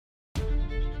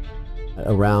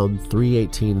Around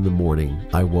 3:18 in the morning,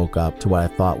 I woke up to what I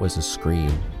thought was a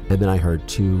scream, and then I heard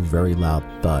two very loud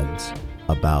thuds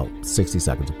about 60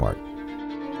 seconds apart.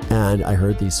 And I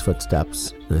heard these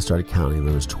footsteps, and I started counting.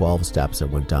 There was 12 steps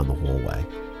that went down the hallway.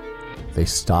 They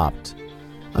stopped.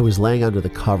 I was laying under the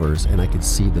covers, and I could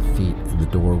see the feet in the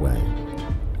doorway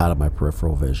out of my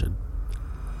peripheral vision.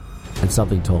 And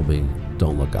something told me,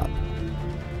 don't look up.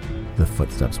 The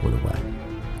footsteps went away.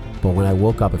 But when I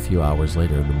woke up a few hours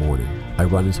later in the morning, I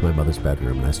run into my mother's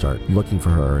bedroom and I start looking for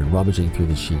her and rummaging through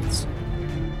the sheets.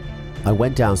 I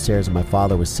went downstairs and my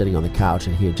father was sitting on the couch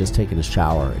and he had just taken a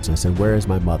shower. And so I said, "Where is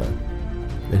my mother?"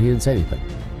 And he didn't say anything.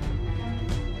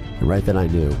 And right then I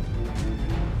knew,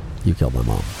 you killed my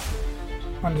mom.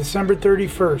 On December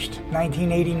 31st,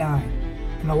 1989,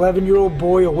 an 11-year-old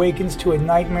boy awakens to a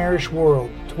nightmarish world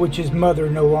to which his mother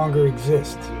no longer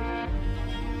exists.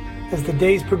 As the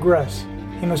days progress,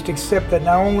 he must accept that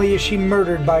not only is she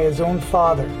murdered by his own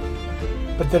father,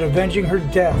 but that avenging her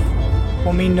death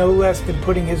will mean no less than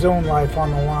putting his own life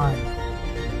on the line.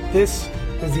 This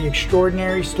is the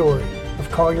extraordinary story of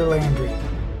Collier Landry.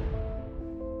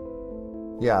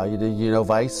 Yeah, you know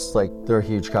Vice? Like, they're a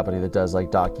huge company that does like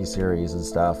docuseries and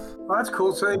stuff. Well, that's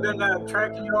cool. So they've been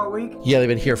tracking you all week? Yeah, they've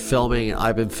been here filming, and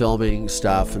I've been filming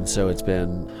stuff, and so it's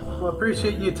been... Well,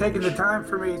 appreciate you taking the time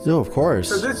for me. No, of course.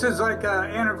 So this is like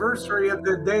an anniversary of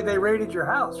the day they raided your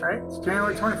house, right? It's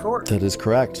January 24th. That is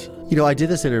correct. You know, I did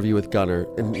this interview with Gunnar,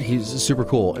 and he's super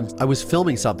cool. And I was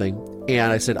filming something,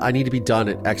 and I said, I need to be done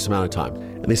at X amount of time.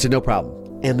 And they said, no problem.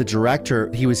 And the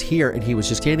director, he was here, and he was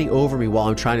just standing over me while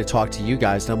I'm trying to talk to you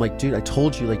guys. And I'm like, dude, I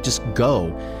told you, like, just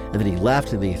go. And then he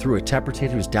left, and then he threw a temper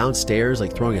tantrum. He was downstairs,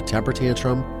 like, throwing a temper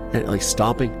tantrum and, like,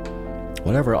 stomping.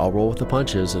 Whatever, I'll roll with the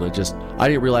punches. And I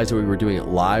didn't realize that we were doing it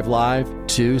live,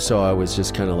 too. So I was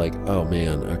just kind of like, oh,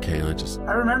 man, okay. And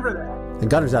I remember that. And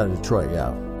Gunnar's out of Detroit,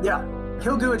 yeah. Yeah.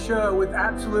 He'll do a show with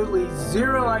absolutely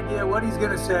zero idea what he's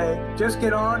going to say. Just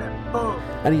get on and boom.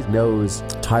 And he knows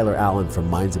Tyler Allen from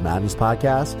Minds of Madness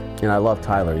podcast. And I love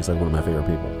Tyler. He's like one of my favorite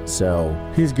people. So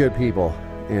he's good people.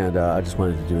 And I just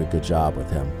wanted to do a good job with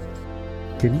him.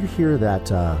 Can you hear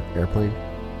that airplane?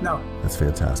 No. That's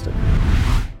fantastic.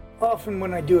 Often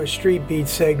when I do a Street Beat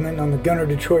segment on the Gunnar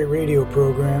Detroit radio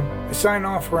program, I sign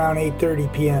off around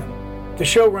 8:30 p.m. The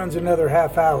show runs another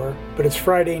half hour, but it's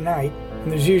Friday night,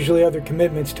 and there's usually other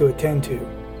commitments to attend to.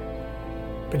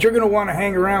 But you're going to want to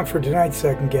hang around for tonight's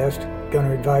second guest,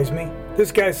 Gunnar advised me.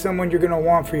 This guy's someone you're going to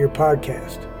want for your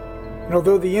podcast. And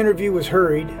although the interview was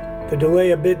hurried, the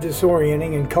delay a bit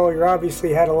disorienting, and Collier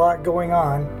obviously had a lot going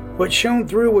on, what shone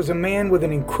through was a man with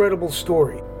an incredible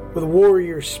story, with a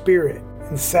warrior spirit,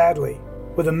 and sadly,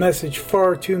 with a message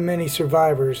far too many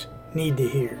survivors need to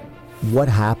hear. What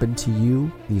happened to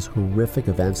you? These horrific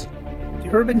events? The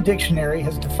Urban Dictionary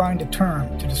has defined a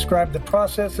term to describe the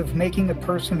process of making a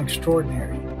person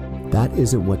extraordinary. That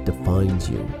isn't what defines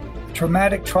you. A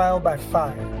traumatic trial by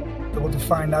fire that will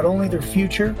define not only their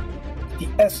future, but the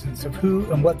essence of who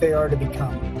and what they are to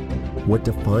become. What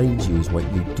defines you is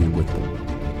what you do with them.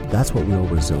 That's what real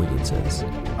resilience is.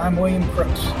 I'm William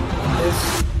Crouse, and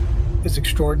this is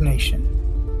Xtraordination.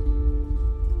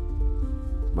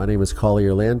 My name is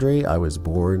Collier Landry. I was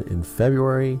born in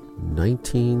February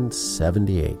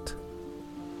 1978.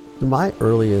 My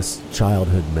earliest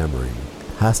childhood memory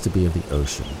has to be of the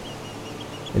ocean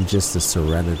and just the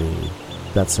serenity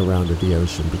that surrounded the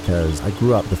ocean, because I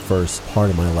grew up the first part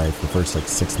of my life, the first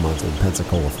 6 months in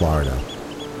Pensacola, Florida.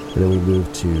 And then we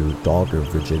moved to Daldry,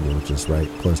 Virginia, which is right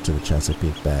close to the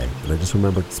Chesapeake Bay. And I just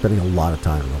remember spending a lot of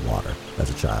time in the water as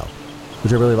a child,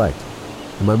 which I really liked.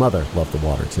 And my mother loved the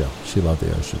water too. She loved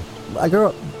the ocean. I grew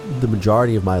up the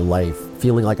majority of my life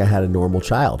feeling like I had a normal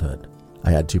childhood. I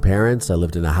had two parents, I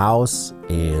lived in a house,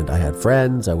 and I had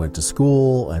friends. I went to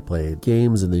school, I played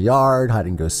games in the yard, hide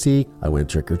and go seek. I went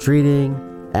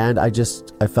trick-or-treating, and I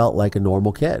felt like a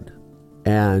normal kid.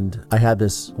 And I had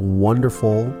this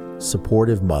wonderful,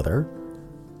 supportive mother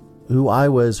who I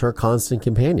was her constant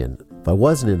companion. If I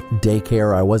wasn't in daycare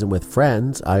or I wasn't with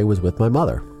friends, I was with my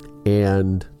mother.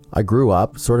 And I grew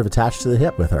up sort of attached to the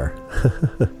hip with her.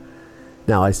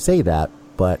 Now, I say that,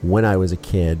 but when I was a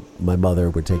kid, my mother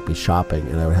would take me shopping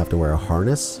and I would have to wear a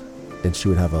harness, and she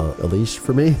would have a leash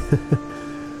for me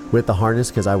with the harness,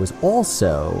 because I was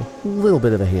also a little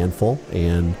bit of a handful.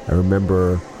 And I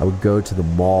remember I would go to the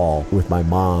mall with my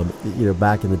mom. You know,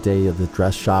 back in the day of the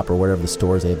dress shop or whatever the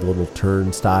stores, they had the little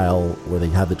turnstile where they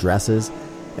have the dresses.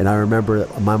 And I remember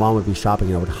my mom would be shopping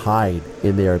and I would hide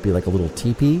in there. It'd be like a little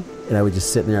teepee. And I would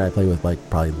just sit in there. I'd play with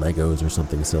probably Legos or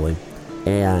something silly.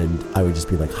 And I would just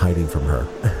be hiding from her.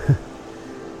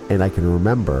 And I can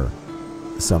remember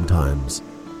sometimes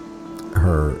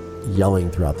her yelling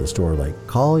throughout the store, like,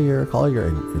 Collier, Collier,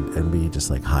 and me just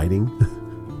like hiding.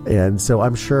 And so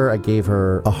I'm sure I gave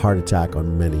her a heart attack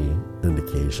on many an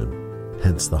occasion,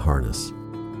 hence the harness.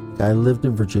 I lived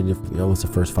in Virginia for almost the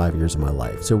first 5 years of my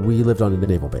life. So we lived on a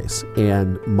naval base,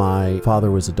 and my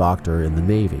father was a doctor in the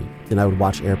Navy, and I would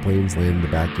watch airplanes land in the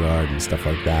backyard and stuff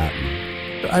like that.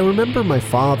 And I remember my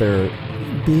father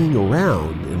being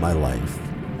around in my life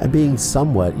and being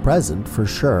somewhat present for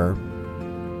sure.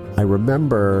 I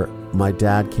remember my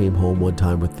dad came home one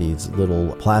time with these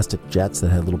little plastic jets that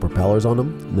had little propellers on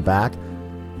them in the back,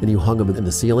 and you hung them in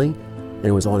the ceiling, and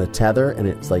it was on a tether, and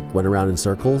it's like went around in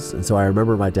circles. And so I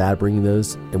remember my dad bringing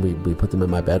those, and we put them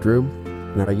in my bedroom.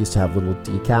 And I used to have little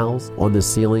decals on the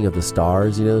ceiling of the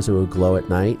stars, so it would glow at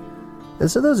night.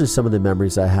 And so those are some of the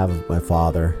memories I have of my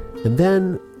father. And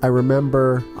then I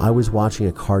remember I was watching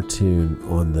a cartoon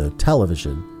on the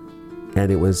television,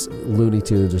 and it was Looney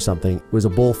Tunes or something. It was a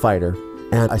bullfighter.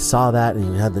 And I saw that,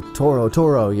 and he had the Toro,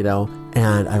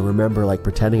 and I remember like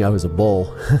pretending I was a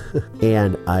bull.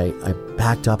 And I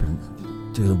backed up and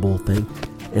do the bull thing,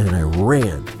 and then I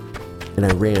ran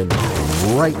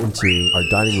right into our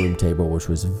dining room table, which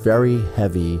was very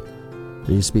heavy.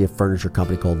 There used to be a furniture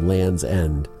company called Land's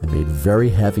End. They made very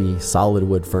heavy solid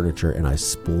wood furniture, and I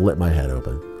split my head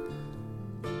open.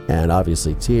 And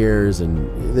obviously tears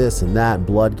and this and that and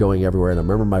blood going everywhere. And I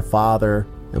remember my father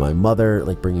and my mother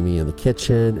like bringing me in the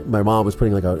kitchen. My mom was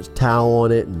putting like a towel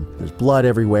on it, and there's blood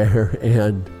everywhere.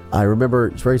 And I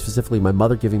remember very specifically my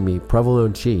mother giving me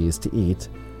provolone cheese to eat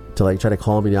to like try to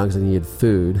calm me down because I needed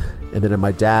food. And then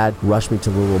my dad rushed me to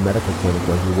the little medical clinic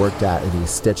where he worked at, and he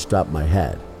stitched up my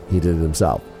head. He did it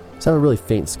himself. So I have a really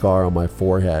faint scar on my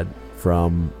forehead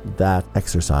from that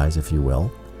exercise, if you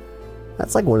will.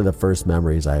 That's like one of the first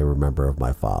memories I remember of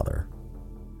my father.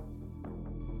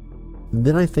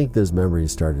 Then I think those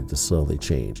memories started to slowly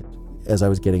change. As I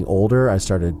was getting older, I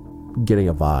started getting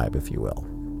a vibe, if you will.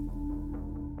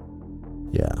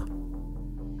 Yeah.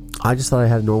 I just thought I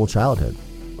had a normal childhood.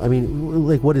 I mean,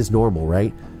 like, what is normal,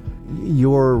 right?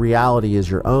 Your reality is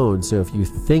your own, so if you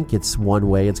think it's one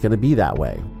way, it's going to be that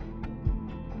way.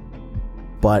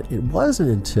 But it wasn't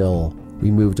until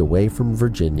we moved away from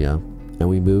Virginia and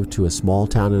we moved to a small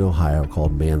town in Ohio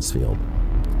called Mansfield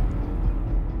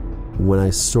when I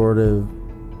sort of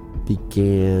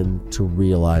began to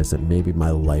realize that maybe my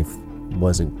life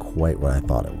wasn't quite what I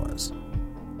thought it was.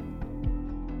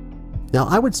 Now,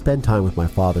 I would spend time with my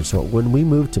father, so when we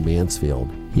moved to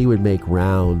Mansfield, he would make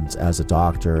rounds as a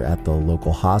doctor at the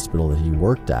local hospital that he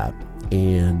worked at,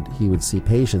 and he would see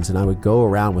patients, and I would go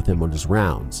around with him on his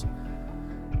rounds.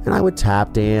 And I would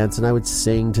tap dance, and I would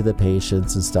sing to the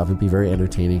patients and stuff, and be very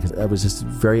entertaining, because I was just a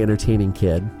very entertaining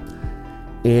kid.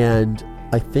 And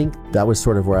I think that was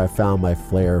sort of where I found my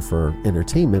flair for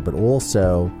entertainment, but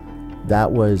also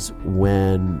that was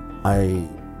when I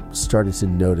started to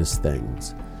notice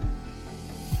things.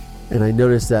 And I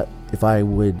noticed that if I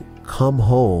would come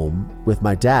home with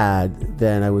my dad,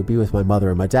 then I would be with my mother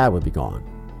and my dad would be gone.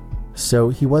 So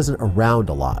he wasn't around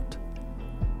a lot.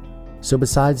 So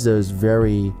besides those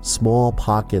very small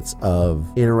pockets of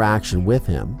interaction with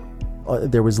him,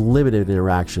 there was limited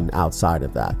interaction outside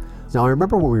of that. Now, I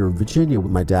remember when we were in Virginia,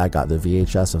 when my dad got the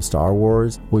VHS of Star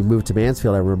Wars. When we moved to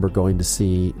Mansfield, I remember going to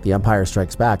see The Empire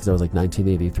Strikes Back, because that was like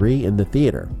 1983, in the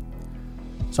theater.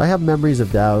 So I have memories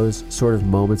of those sort of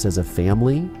moments as a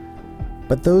family,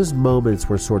 but those moments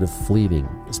were sort of fleeting,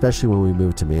 especially when we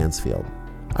moved to Mansfield.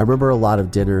 I remember a lot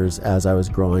of dinners as I was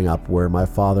growing up where my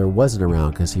father wasn't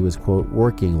around because he was, quote,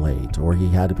 working late, or he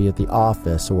had to be at the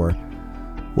office, or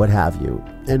what have you.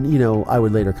 And, I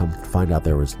would later come to find out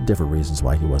there was different reasons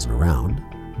why he wasn't around,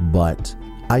 but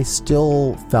I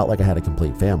still felt like I had a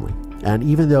complete family. And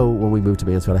even though when we moved to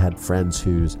Mansfield, I had friends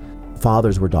whose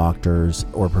fathers were doctors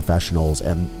or professionals,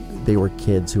 and they were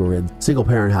kids who were in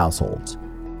single-parent households.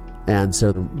 And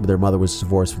so their mother was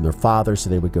divorced from their father, so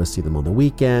they would go see them on the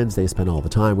weekends. They spent all the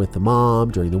time with the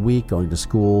mom during the week, going to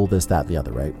school, this, that, and the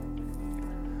other, right?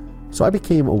 So I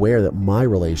became aware that my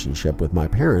relationship with my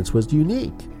parents was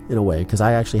unique in a way, because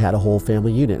I actually had a whole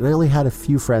family unit, and I only had a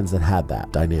few friends that had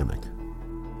that dynamic.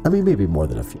 I mean, maybe more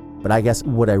than a few. But I guess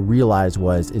what I realized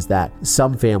is that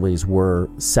some families were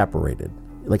separated.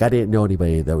 Like, I didn't know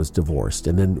anybody that was divorced.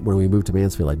 And then when we moved to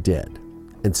Mansfield, I did.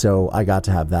 And so I got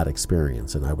to have that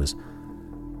experience, and I was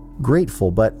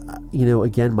grateful. But,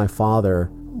 again, my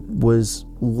father was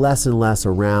less and less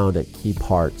around at key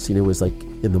parts. It was like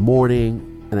in the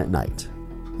morning and at night,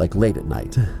 like late at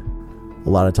night. A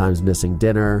lot of times missing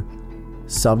dinner,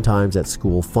 sometimes at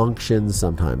school functions,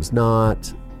 sometimes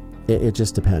not. It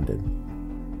just depended.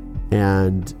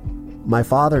 And My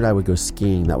father and I would go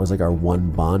skiing. That was like our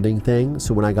one bonding thing.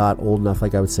 So when I got old enough,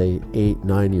 like I would say 8,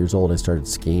 9 years old, I started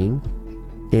skiing.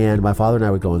 And my father and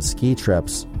I would go on ski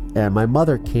trips. And my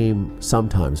mother came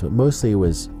sometimes, but mostly it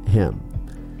was him.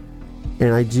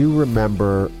 And I do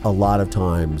remember a lot of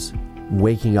times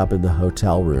waking up in the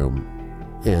hotel room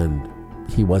and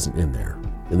he wasn't in there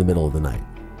in the middle of the night.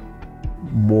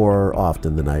 More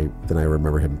often than I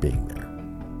remember him being there.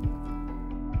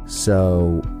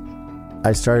 So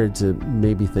I started to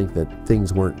maybe think that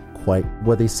things weren't quite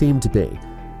what they seemed to be.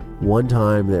 One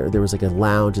time there was like a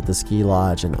lounge at the ski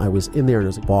lodge, and I was in there, and it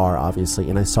was a bar, obviously,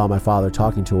 and I saw my father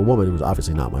talking to a woman who was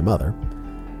obviously not my mother.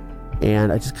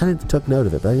 And I just kind of took note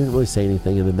of it, but I didn't really say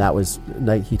anything. And then that was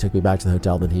night he took me back to the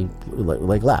hotel, then he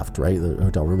like left, right? The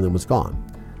hotel room, and then was gone.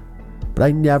 But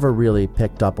I never really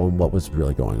picked up on what was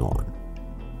really going on.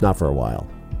 Not for a while.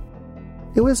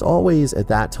 It was always, at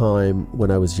that time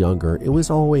when I was younger, it was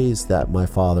always that my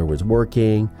father was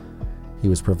working. He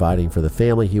was providing for the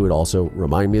family. He would also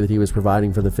remind me that he was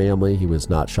providing for the family. He was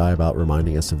not shy about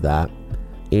reminding us of that.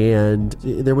 And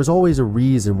there was always a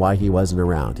reason why he wasn't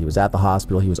around. He was at the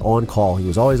hospital. He was on call. He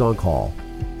was always on call.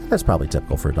 That's probably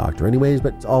typical for a doctor anyways,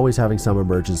 but always having some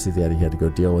emergency that he had to go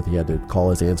deal with. He had to call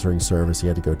his answering service. He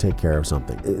had to go take care of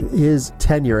something. His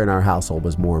tenure in our household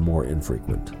was more and more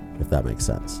infrequent, if that makes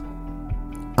sense.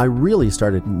 I really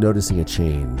started noticing a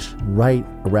change right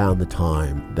around the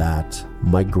time that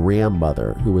my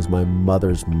grandmother, who was my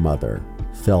mother's mother,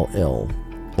 fell ill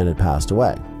and had passed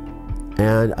away.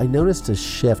 And I noticed a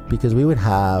shift because we would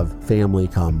have family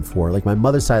come for, like my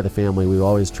mother's side of the family, we would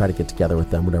always try to get together with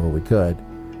them whenever we could.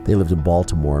 They lived in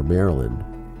Baltimore, Maryland,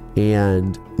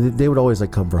 and they would always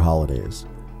like come for holidays.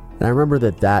 And I remember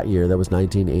that year, that was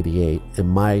 1988, and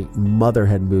my mother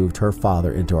had moved her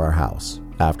father into our house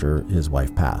after his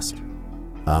wife passed.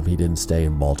 He didn't stay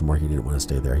in Baltimore. He didn't want to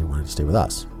stay there. He wanted to stay with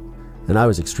us. And I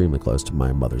was extremely close to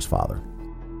my mother's father.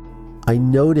 I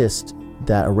noticed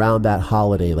that around that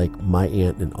holiday, like my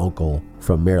aunt and uncle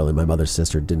from Maryland, my mother's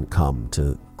sister, didn't come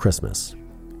to Christmas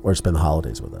or spend the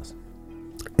holidays with us.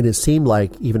 And it seemed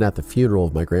like even at the funeral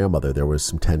of my grandmother, there was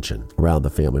some tension around the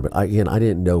family. But I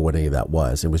didn't know what any of that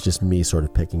was. It was just me sort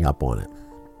of picking up on it.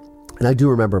 And I do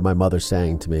remember my mother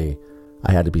saying to me,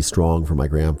 I had to be strong for my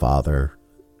grandfather,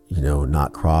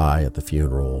 not cry at the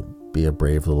funeral, be a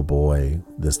brave little boy,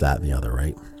 this, that, and the other,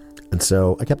 right? And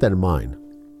so I kept that in mind.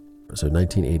 So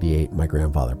 1988, my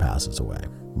grandfather passes away,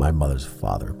 my mother's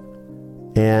father.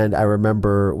 And I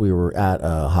remember we were at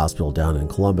a hospital down in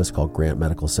Columbus called Grant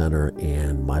Medical Center,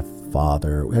 and my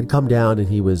father had come down and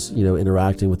he was,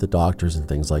 interacting with the doctors and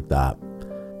things like that.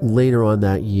 Later on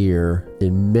that year,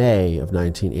 in May of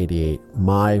 1988,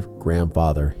 my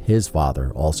grandfather, his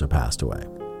father, also passed away.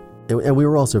 And we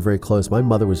were also very close. My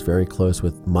mother was very close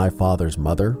with my father's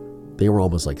mother. They were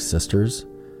almost like sisters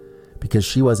because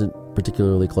she wasn't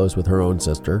particularly close with her own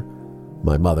sister,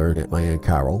 my mother, my Aunt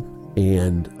Carol.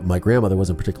 And my grandmother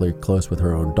wasn't particularly close with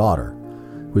her own daughter,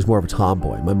 who was more of a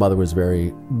tomboy. My mother was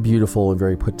very beautiful and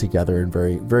very put together and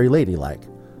very, very ladylike.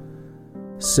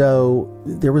 So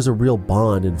there was a real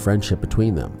bond and friendship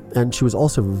between them. And she was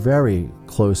also very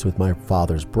close with my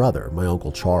father's brother, my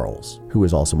Uncle Charles, who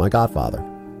was also my godfather.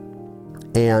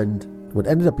 And what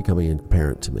ended up becoming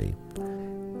apparent to me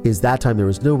is that time there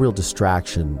was no real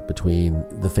distraction between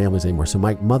the families anymore. So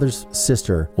my mother's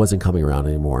sister wasn't coming around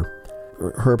anymore.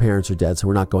 Her parents are dead, so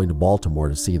we're not going to Baltimore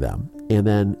to see them. And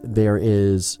then there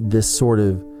is this sort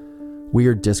of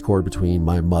weird discord between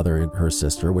my mother and her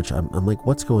sister, which I'm like,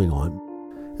 what's going on?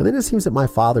 And then it seems that my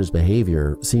father's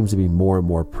behavior seems to be more and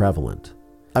more prevalent.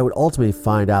 I would ultimately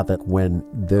find out that when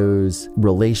those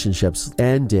relationships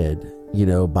ended,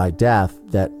 by death,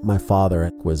 that my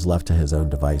father was left to his own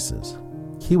devices.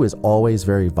 He was always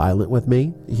very violent with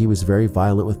me. He was very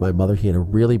violent with my mother. He had a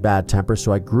really bad temper.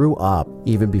 So I grew up,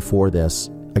 even before this,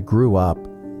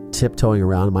 tiptoeing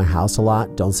around in my house a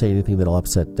lot. Don't say anything that'll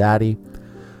upset Daddy.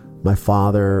 My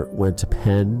father went to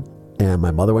Penn and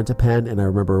my mother went to Penn. And I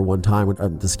remember one time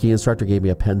when the ski instructor gave me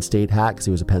a Penn State hat because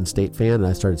he was a Penn State fan. And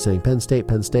I started saying, Penn State,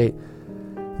 Penn State.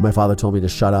 And my father told me to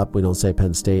shut up. We don't say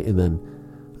Penn State. And then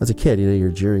as a kid,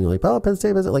 you're jeering, like, oh, Penn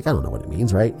State, like, I don't know what it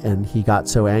means, right? And he got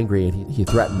so angry and he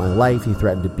threatened my life. He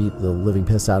threatened to beat the living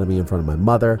piss out of me in front of my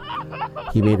mother.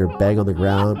 He made her beg on the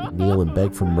ground, kneel and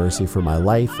beg for mercy for my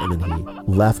life. And then he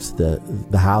left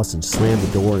the house and slammed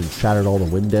the door and shattered all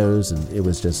the windows. And it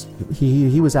was just,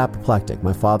 he was apoplectic.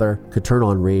 My father could turn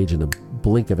on rage in a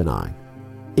blink of an eye.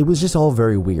 It was just all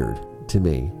very weird to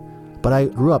me. But I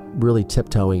grew up really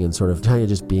tiptoeing and sort of kind of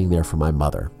just being there for my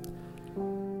mother.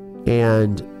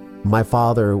 And my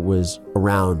father was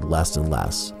around less and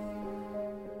less.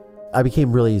 I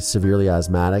became really severely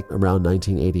asthmatic around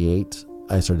 1988.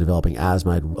 I started developing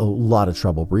asthma. I had a lot of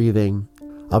trouble breathing.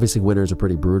 Obviously, winters are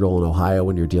pretty brutal in Ohio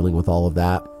when you're dealing with all of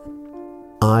that.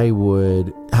 I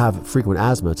would have frequent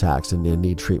asthma attacks and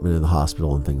need treatment in the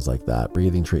hospital and things like that.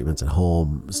 Breathing treatments at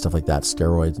home, stuff like that,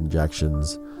 steroids,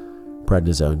 injections,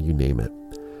 prednisone, you name it.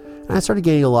 And I started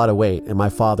gaining a lot of weight, and my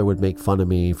father would make fun of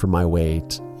me for my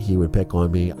weight. He would pick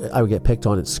on me. I would get picked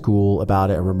on at school about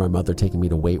it. I remember my mother taking me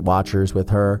to Weight Watchers with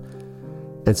her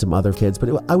and some other kids.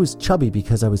 But I was chubby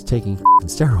because I was taking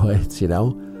steroids, you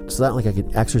know? It's not like I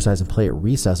could exercise and play at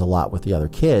recess a lot with the other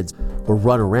kids or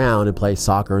run around and play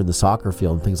soccer in the soccer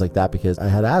field and things like that because I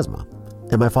had asthma.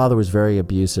 And my father was very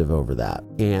abusive over that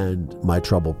and my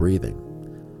trouble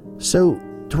breathing. So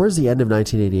towards the end of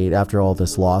 1988, after all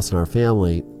this loss in our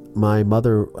family, my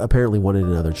mother apparently wanted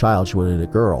another child. She wanted a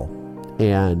girl.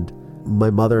 And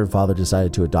my mother and father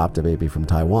decided to adopt a baby from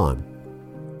Taiwan.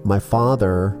 My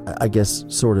father, I guess,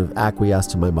 sort of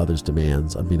acquiesced to my mother's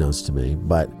demands, unbeknownst to me,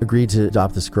 but agreed to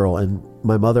adopt this girl. And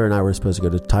my mother and I were supposed to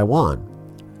go to Taiwan.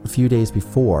 A few days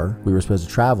before we were supposed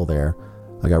to travel there,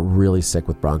 I got really sick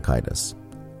with bronchitis.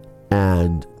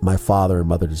 And my father and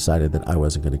mother decided that I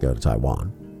wasn't going to go to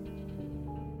Taiwan.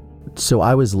 So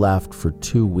I was left for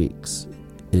 2 weeks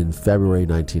in February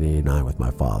 1989 with my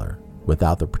father,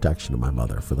 without the protection of my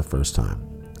mother for the first time.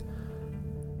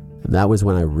 And that was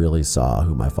when I really saw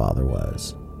who my father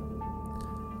was.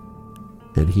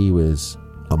 And he was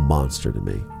a monster to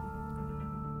me.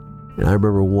 And I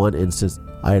remember one instance,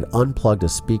 I had unplugged a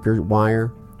speaker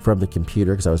wire from the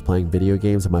computer because I was playing video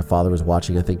games and my father was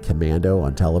watching, I think, Commando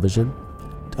on television.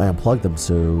 I unplugged them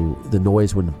so the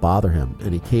noise wouldn't bother him.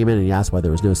 And he came in and he asked why there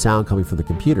was no sound coming from the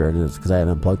computer. And it's because I had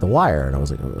unplugged the wire. And I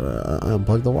was like, I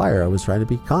unplugged the wire. I was trying to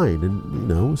be kind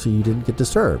and, so you didn't get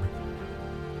disturbed.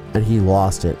 And he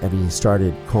lost it. And he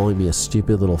started calling me a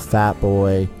stupid little fat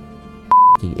boy,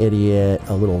 f***ing idiot,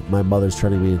 my mother's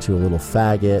turning me into a little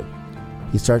faggot.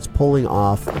 He starts pulling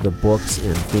off the books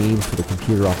and games for the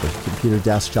computer off the computer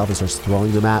desk shelf and starts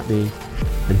throwing them at me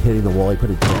and hitting the wall. He put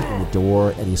a dent in the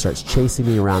door and he starts chasing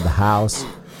me around the house,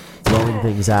 throwing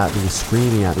things at me,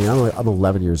 screaming at me. I'm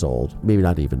 11 years old, maybe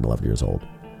not even 11 years old.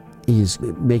 He's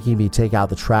making me take out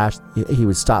the trash. He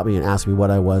would stop me and ask me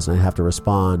what I was, and I'd have to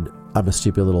respond, I'm a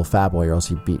stupid little fat boy, or else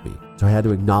he'd beat me. So I had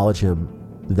to acknowledge him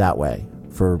that way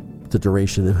for the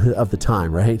duration of the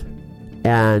time, right?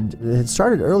 And it had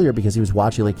started earlier because he was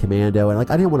watching like Commando, and I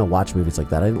didn't want to watch movies like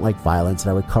that. I didn't like violence,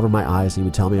 and I would cover my eyes and he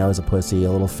would tell me I was a pussy,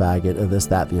 a little faggot, or this,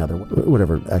 that, and the other,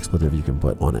 whatever expletive you can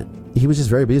put on it. He was just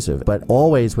very abusive, but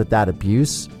always with that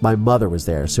abuse, my mother was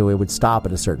there, so it would stop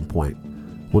at a certain point.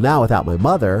 Well, now without my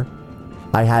mother,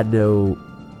 I had no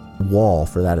wall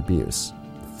for that abuse,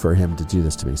 for him to do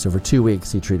this to me. So for 2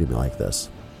 weeks, he treated me like this.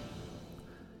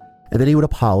 And then he would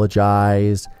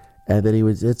apologize. And then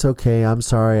it's okay, I'm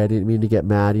sorry, I didn't mean to get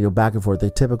mad, back and forth. The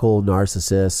typical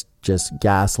narcissist, just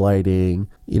gaslighting,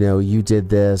 you did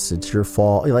this, it's your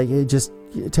fault. Just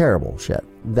terrible shit.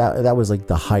 That was like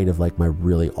the height of like my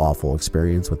really awful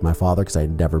experience with my father, because I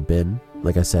had never been,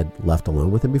 like I said, left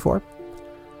alone with him before.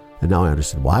 And now I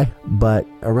understand why. But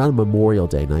around Memorial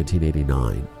Day,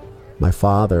 1989, my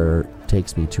father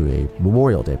takes me to a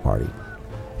Memorial Day party.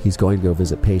 He's going to go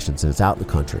visit patients, and it's out in the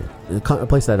country, a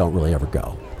place that I don't really ever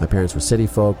go. My parents were city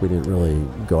folk. We didn't really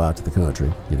go out to the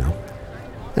country,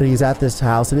 And he's at this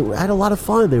house, and it had a lot of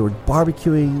fun. They were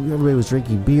barbecuing. Everybody was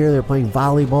drinking beer. They were playing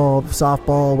volleyball,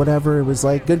 softball, whatever. It was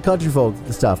like good country folk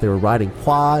stuff. They were riding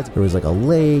quads. There was like a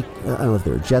lake. I don't know if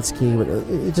they were jet skiing, but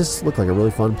it just looked like a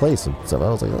really fun place. And so I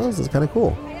was like, oh, this is kind of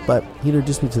cool. But he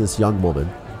introduced me to this young woman.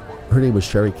 Her name was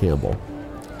Sherry Campbell.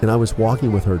 And I was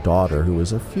walking with her daughter, who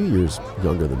was a few years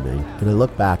younger than me. And I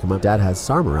looked back, and my dad had his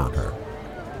arm around her.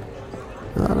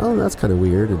 I thought, oh, that's kind of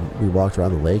weird. And we walked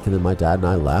around the lake, and then my dad and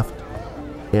I left.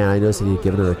 And I noticed that he had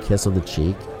given her a kiss on the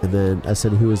cheek. And then I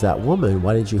said, who is that woman?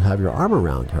 Why did you have your arm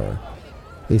around her?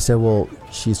 He said, well,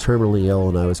 she's terminally ill,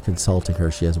 and I was consulting her.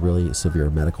 She has really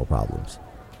severe medical problems.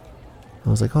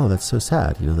 I was like, oh, that's so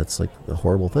sad. That's like a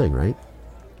horrible thing, right?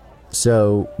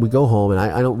 So we go home, and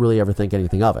I don't really ever think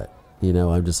anything of it.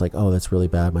 I'm just like, oh, that's really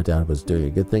bad. My dad was doing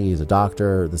a good thing. He's a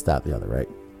doctor, this, that, and the other, right?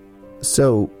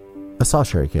 So I saw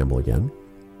Sherry Campbell again,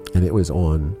 and it was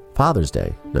on Father's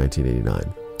Day,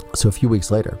 1989. So a few weeks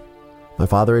later, my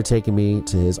father had taken me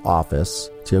to his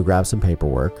office to go grab some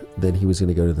paperwork. Then he was going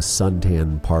to go to the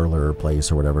suntan parlor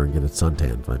place or whatever and get a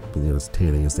suntan.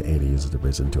 Tanning is the 80s,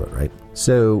 everybody's into it, right?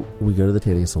 So we go to the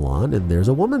tanning salon, and there's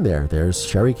a woman there. There's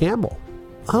Sherry Campbell.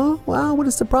 Oh, wow, what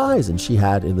a surprise. And she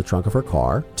had in the trunk of her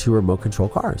car 2 remote control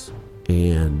cars.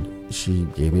 And she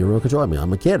gave me a remote control.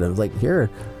 I'm a kid. I was like, here.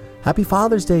 Happy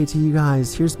Father's Day to you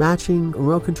guys. Here's matching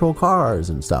remote control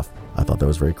cars and stuff. I thought that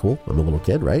was very cool. I'm a little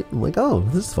kid, right? I'm like, oh,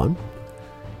 this is fun.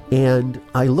 And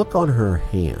I look on her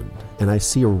hand and I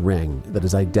see a ring that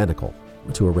is identical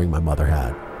to a ring my mother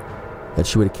had that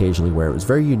she would occasionally wear. It was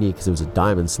very unique because it was a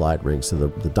diamond slide ring. So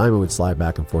the diamond would slide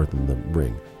back and forth in the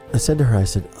ring. I said to her,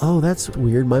 oh, that's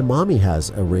weird. My mommy has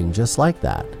a ring just like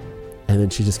that. And then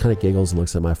she just kind of giggles and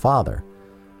looks at my father.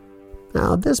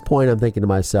 Now, at this point, I'm thinking to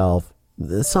myself,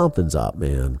 something's up,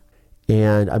 man.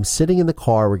 And I'm sitting in the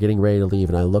car. We're getting ready to leave.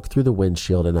 And I look through the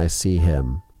windshield and I see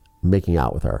him making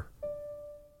out with her.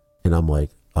 And I'm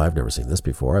like, oh, I've never seen this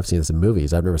before. I've seen this in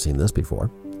movies. I've never seen this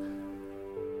before.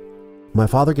 My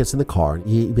father gets in the car. And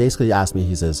he basically asked me,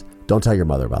 he says, don't tell your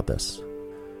mother about this.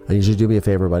 I need you to do me a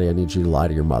favor, buddy. I need you to lie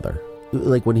to your mother.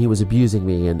 Like when he was abusing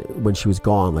me and when she was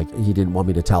gone, like he didn't want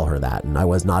me to tell her that. And I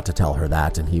was not to tell her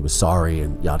that. And he was sorry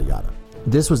and yada, yada.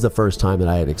 This was the first time that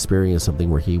I had experienced something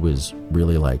where he was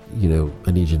really like,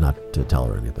 I need you not to tell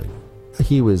her anything.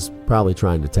 He was probably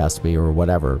trying to test me or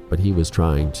whatever, but he was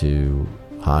trying to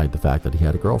hide the fact that he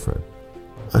had a girlfriend.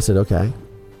 I said, okay.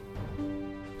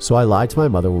 So I lied to my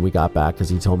mother when we got back because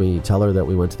he told me, tell her that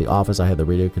we went to the office. I had the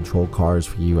radio controlled cars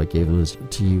for you. I gave them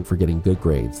to you for getting good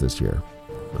grades this year.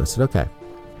 I said, okay.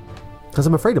 Because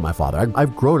I'm afraid of my father.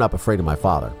 I've grown up afraid of my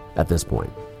father at this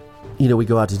point. We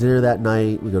go out to dinner that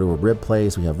night. We go to a rib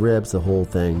place. We have ribs, the whole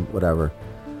thing, whatever.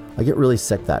 I get really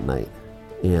sick that night.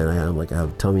 And I have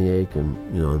a tummy ache and,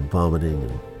 I'm vomiting.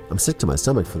 And I'm sick to my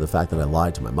stomach for the fact that I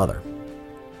lied to my mother.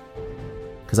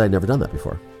 Because I'd never done that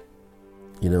before.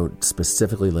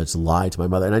 Specifically, let's lie to my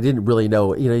mother. And I didn't really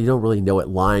know, you don't really know what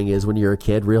lying is when you're a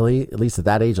kid, really. At least at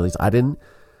that age, at least I didn't.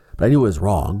 But I knew it was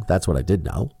wrong. That's what I did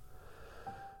know.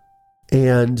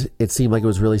 And it seemed like it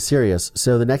was really serious.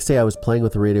 So the next day I was playing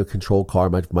with the radio control car.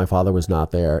 My father was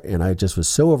not there. And I just was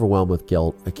so overwhelmed with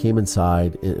guilt. I came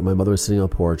inside and my mother was sitting on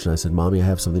the porch. And I said, Mommy, I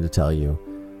have something to tell you.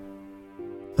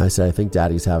 I said, I think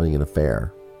Daddy's having an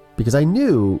affair. Because I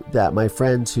knew that my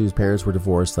friends whose parents were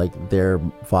divorced, like their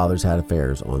fathers had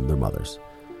affairs on their mothers.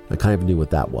 I kind of knew what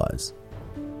that was.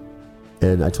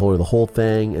 And I told her the whole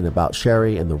thing and about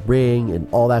Sherry and the ring and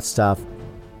all that stuff.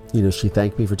 She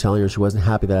thanked me for telling her. She wasn't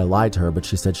happy that I lied to her, but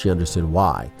she said she understood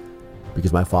why.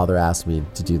 Because my father asked me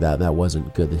to do that, and that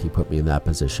wasn't good that he put me in that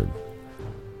position.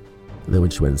 And then when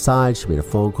she went inside, she made a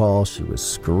phone call. She was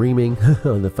screaming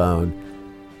on the phone.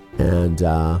 And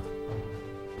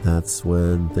that's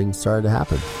when things started to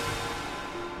happen.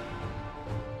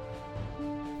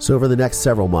 So over the next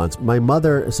several months, my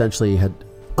mother essentially had,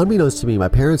 unbeknownst to me, my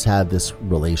parents had this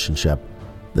relationship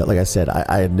that, like I said,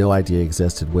 I had no idea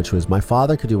existed, which was my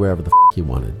father could do whatever the he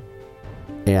wanted.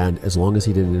 And as long as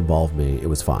he didn't involve me, it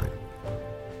was fine.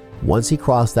 Once he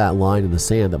crossed that line in the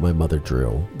sand that my mother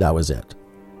drew, that was it.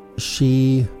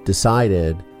 She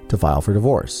decided to file for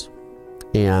divorce.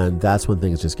 And that's when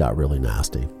things just got really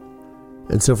nasty.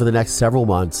 And so for the next several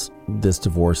months, this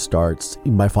divorce starts.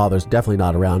 My father's definitely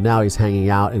not around now. He's hanging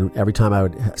out. And every time I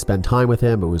would spend time with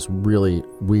him, it was really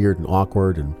weird and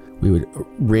awkward. And we would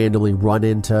randomly run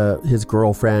into his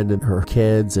girlfriend and her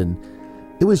kids. And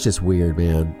it was just weird,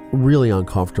 man. Really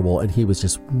uncomfortable. And he was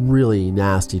just really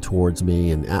nasty towards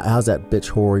me. And how's that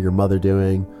bitch whore your mother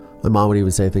doing? My mom would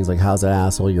even say things like, how's that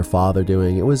asshole your father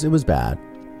doing? It was bad.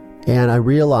 And I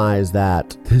realized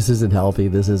that this isn't healthy.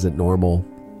 This isn't normal.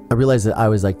 I realized that I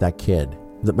was like that kid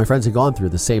that my friends had gone through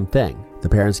the same thing. The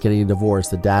parents getting a divorce,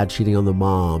 the dad cheating on the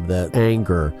mom, the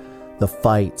anger, the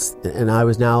fights. And I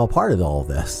was now a part of all of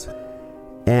this.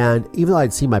 And even though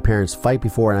I'd seen my parents fight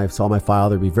before and I saw my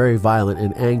father be very violent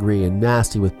and angry and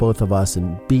nasty with both of us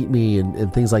and beat me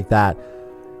and things like that,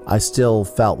 I still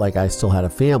felt like I still had a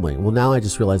family. Well, now I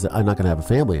just realized that I'm not going to have a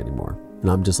family anymore.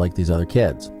 And I'm just like these other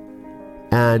kids.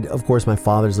 And of course, my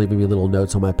father's leaving me little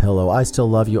notes on my pillow. I still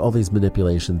love you, all these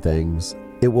manipulation things.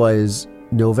 It was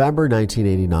November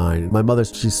 1989. My mother,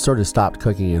 she sort of stopped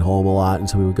cooking at home a lot. And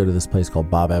so we would go to this place called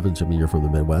Bob Evans. I mean, you're from the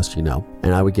Midwest, And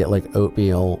I would get like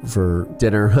oatmeal for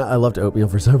dinner. I loved oatmeal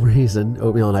for some reason,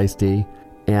 oatmeal and iced tea.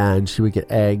 And she would get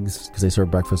eggs because they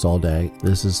serve breakfast all day.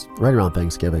 This is right around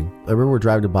Thanksgiving. I remember we're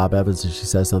driving to Bob Evans and she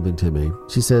says something to me.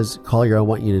 She says, Collier, I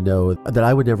want you to know that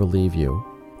I would never leave you.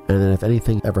 And then if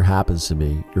anything ever happens to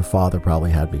me, your father probably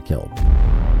had me killed.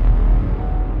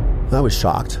 I was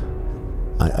shocked.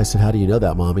 I said, how do you know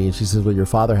that, Mommy? And she says, well, your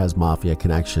father has mafia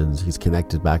connections. He's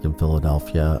connected back in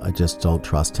Philadelphia. I just don't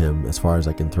trust him as far as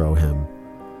I can throw him.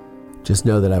 Just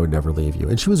know that I would never leave you.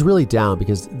 And she was really down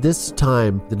because this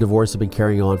time the divorce had been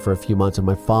carrying on for a few months and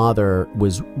my father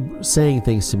was saying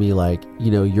things to me like,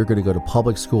 you're going to go to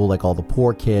public school like all the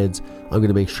poor kids. I'm going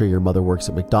to make sure your mother works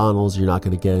at McDonald's. You're not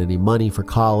going to get any money for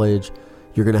college.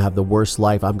 You're going to have the worst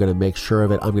life. I'm going to make sure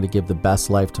of it. I'm going to give the best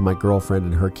life to my girlfriend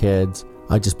and her kids.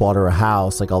 I just bought her a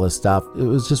house, like all this stuff. It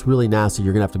was just really nasty.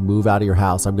 You're going to have to move out of your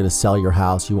house. I'm going to sell your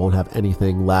house. You won't have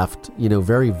anything left.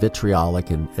 Very vitriolic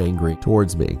and angry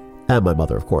towards me. And my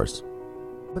mother, of course.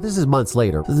 But this is months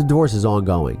later. The divorce is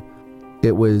ongoing.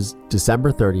 It was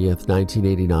December 30th,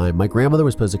 1989. My grandmother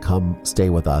was supposed to come stay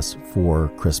with us for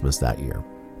Christmas that year.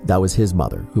 That was his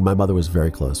mother, who my mother was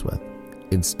very close with.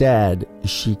 Instead,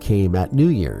 she came at New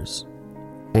Year's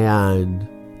and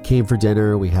came for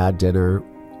dinner. We had dinner.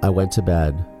 I went to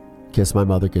bed, kissed my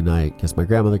mother goodnight, kissed my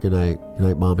grandmother goodnight. Good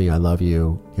night, Mommy, I love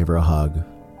you. Gave her a hug.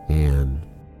 And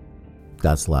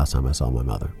that's the last time I saw my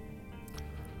mother.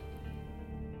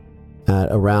 At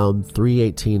around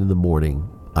 3:18 in the morning,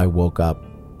 I woke up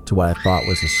to what I thought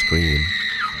was a scream.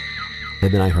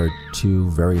 And then I heard two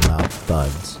very loud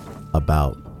thuds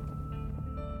about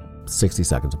 60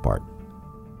 seconds apart.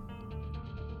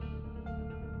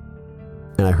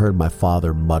 And I heard my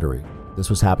father muttering. This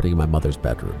was happening in my mother's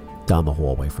bedroom, down the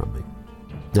hallway from me.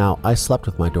 Now, I slept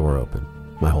with my door open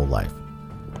my whole life.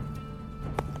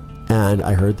 And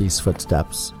I heard these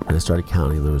footsteps, and I started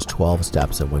counting. There was 12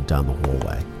 steps that went down the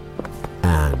hallway.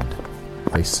 And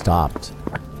I stopped.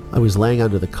 I was laying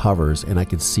under the covers, and I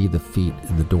could see the feet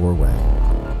in the doorway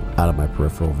out of my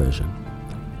peripheral vision.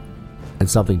 And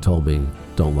something told me,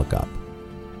 don't look up.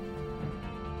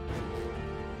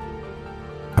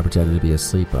 I pretended to be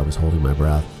asleep. I was holding my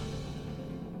breath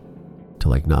to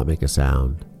not make a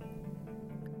sound.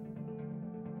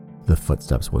 The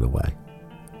footsteps went away.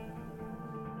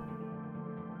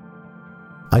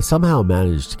 I somehow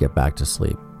managed to get back to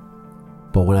sleep.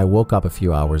 But when I woke up a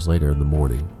few hours later in the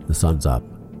morning, the sun's up,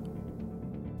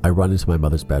 I run into my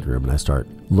mother's bedroom and I start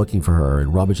looking for her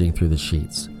and rummaging through the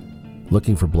sheets,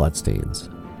 looking for bloodstains.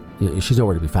 She's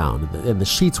nowhere to be found. And the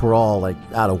sheets were all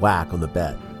out of whack on the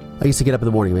bed. I used to get up in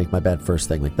the morning and make my bed first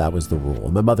thing. That was the rule.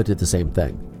 And my mother did the same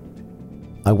thing.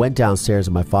 I went downstairs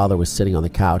and my father was sitting on the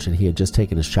couch and he had just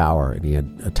taken a shower and he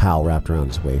had a towel wrapped around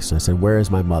his waist. And I said, where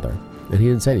is my mother? And he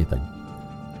didn't say anything.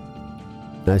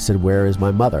 And I said, where is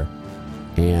my mother?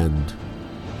 And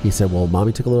he said, well,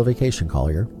 Mommy took a little vacation,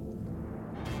 Collier.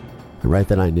 And right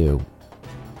then I knew,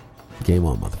 game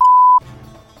on, mother.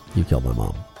 You killed my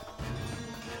mom.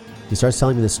 He starts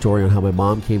telling me this story on how my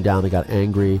mom came down, they got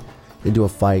angry, into a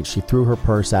fight. She threw her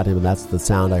purse at him, and that's the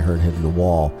sound I heard hitting the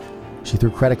wall. She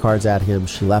threw credit cards at him.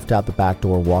 She left out the back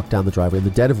door, walked down the driveway, in the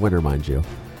dead of winter, mind you,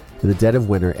 in the dead of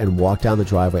winter, and walked down the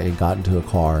driveway and got into a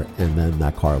car, and then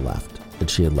that car left. And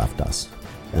she had left us,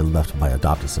 and left my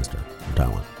adopted sister from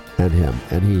Taiwan, and him.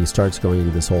 And he starts going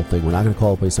into this whole thing. We're not going to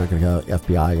call the police, not going to call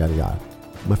FBI, yada, yada.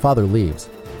 My father leaves,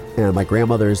 and my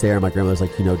grandmother is there. My grandmother's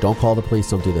like, don't call the police,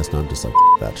 don't do this. And I'm just like,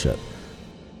 that shit.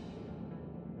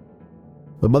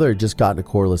 My mother had just gotten a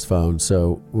cordless phone,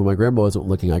 so when my grandma wasn't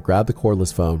looking, I grabbed the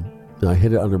cordless phone, and I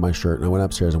hid it under my shirt, and I went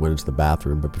upstairs and went into the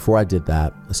bathroom. But before I did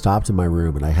that, I stopped in my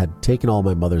room, and I had taken all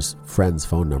my mother's friends'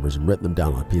 phone numbers and written them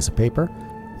down on a piece of paper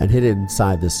and hid it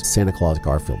inside this Santa Claus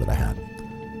Garfield that I had.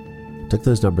 I took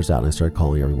those numbers out, and I started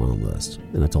calling everyone on the list,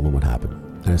 and I told them what happened.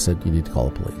 And I said, you need to call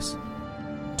the police.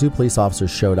 2 police officers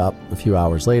showed up a few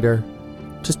hours later,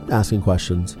 just asking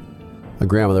questions. My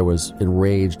grandmother was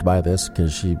enraged by this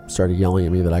because she started yelling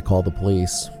at me that I called the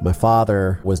police. My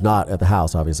father was not at the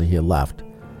house, obviously, he had left.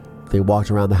 They walked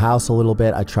around the house a little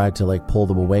bit. I tried to pull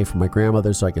them away from my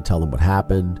grandmother so I could tell them what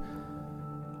happened.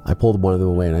 I pulled one of them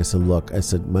away and I said, look,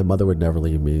 my mother would never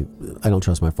leave me. I don't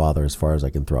trust my father as far as I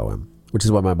can throw him, which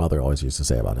is what my mother always used to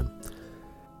say about him.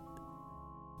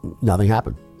 Nothing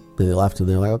happened. They left and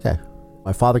they're like, okay.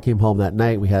 My father came home that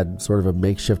night. We had sort of a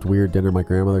makeshift weird dinner my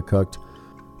grandmother cooked.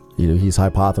 He's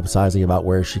hypothesizing about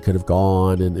where she could have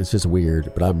gone, and it's just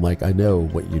weird. But I'm like, I know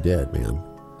what you did, man.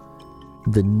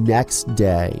 The next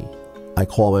day, I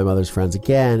call my mother's friends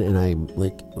again, and I'm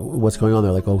like, what's going on?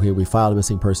 They're like, okay, we filed a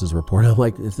missing persons report. I'm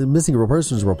like, if the missing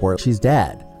persons report, she's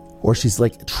dead. Or she's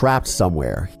trapped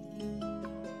somewhere.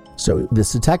 So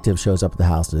this detective shows up at the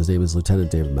house, and his name is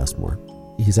Lieutenant David Messmore.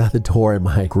 He's at the door, and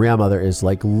my grandmother is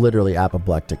literally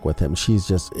apoplectic with him. She's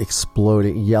just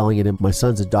exploding, yelling at him. My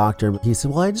son's a doctor. He said,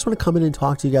 well, I just want to come in and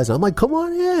talk to you guys. And I'm like, come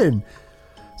on in.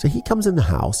 So he comes in the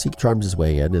house. He charms his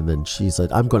way in, and then she's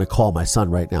like, I'm going to call my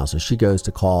son right now. So she goes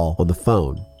to call on the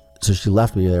phone. So she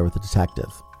left me there with the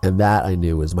detective. And that I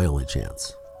knew was my only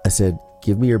chance. I said,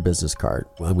 give me your business card.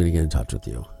 I'm going to get in touch with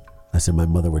you. I said, my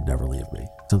mother would never leave me.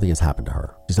 Something has happened to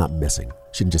her. She's not missing.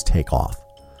 She didn't just take off.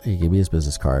 He gave me his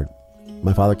business card.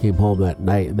 My father came home that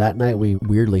night. That night we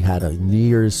weirdly had a New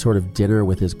Year's sort of dinner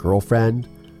with his girlfriend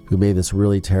who made this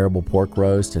really terrible pork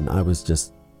roast. And I was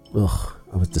just,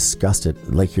 I was disgusted.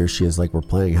 Like, here she is, like, we're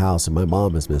playing house and my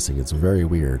mom is missing. It's very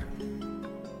weird.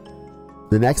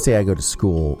 The next day I go to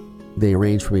school. They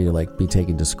arrange for me to, like, be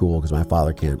taken to school because my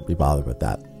father can't be bothered with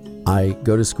that. I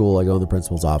go to school. I go in the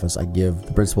principal's office. I give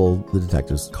the principal the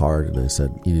detective's card, and I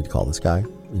said, you need to call this guy.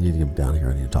 You need to get him down here.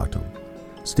 I need to talk to him.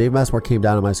 So Dave Messmore came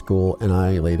down to my school, and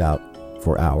I laid out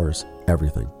for hours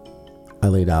everything. I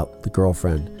laid out the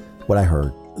girlfriend, what I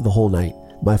heard the whole night,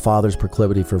 my father's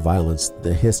proclivity for violence,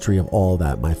 the history of all of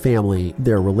that, my family,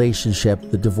 their relationship,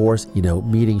 the divorce,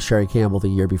 meeting Sherry Campbell the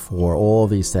year before, all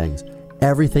these things.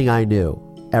 Everything I knew,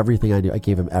 I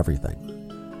gave him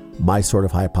everything. My sort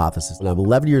of hypothesis. And I'm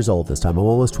 11 years old this time. I'm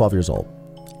almost 12 years old.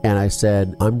 And I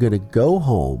said, I'm going to go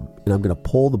home and I'm going to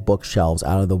pull the bookshelves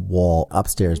out of the wall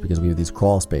upstairs because we have these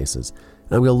crawl spaces.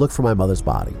 And I'm going to look for my mother's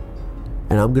body.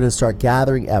 And I'm going to start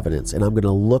gathering evidence. And I'm going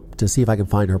to look to see if I can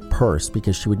find her purse,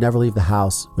 because she would never leave the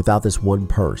house without this one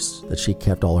purse that she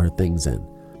kept all her things in.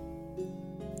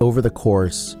 Over the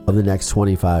course of the next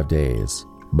 25 days,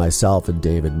 myself and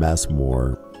David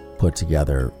Messmore put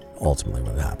together ultimately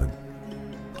what happened.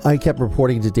 I kept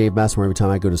reporting to Dave Messmore every time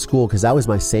I go to school because that was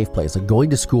my safe place. Like, going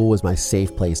to school was my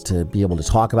safe place to be able to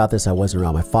talk about this. I wasn't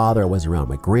around my father. I wasn't around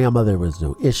my grandmother. There was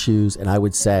no issues. And I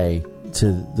would say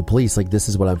to the police, like, this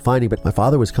is what I'm finding. But my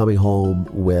father was coming home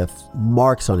with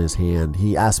marks on his hand.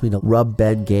 He asked me to rub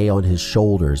Ben Gay on his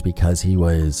shoulders because he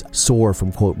was sore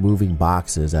from, quote, moving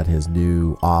boxes at his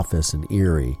new office in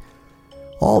Erie.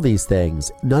 All these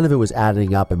things, none of it was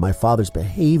adding up, and my father's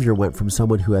behavior went from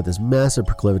someone who had this massive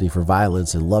proclivity for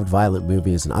violence and loved violent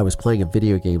movies, and I was playing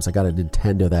video games. I got a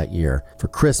Nintendo that year for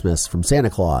Christmas from Santa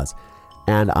Claus,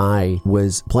 and I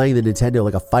was playing the Nintendo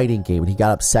like a fighting game, and he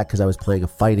got upset because I was playing a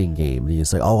fighting game, and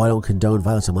he's like, oh, I don't condone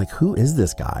violence. I'm like, who is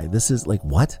this guy? This is like,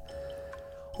 what?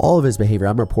 All of his behavior,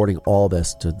 I'm reporting all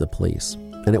this to the police.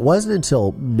 And it wasn't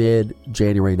until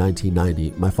mid-January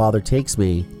 1990, my father takes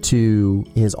me to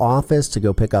his office to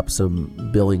go pick up some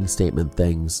billing statement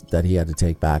things that he had to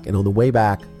take back. And on the way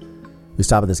back, we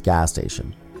stop at this gas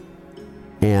station.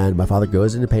 And my father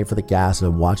goes in to pay for the gas,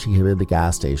 and I'm watching him in the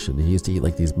gas station. He used to eat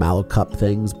like these Mallow Cup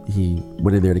things. He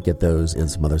went in there to get those and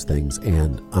some other things.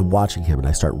 And I'm watching him, and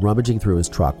I start rummaging through his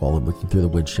truck while I'm looking through the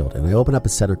windshield. And I open up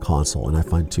his center console, and I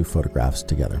find two photographs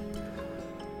together.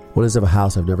 One is of a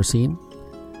house I've never seen.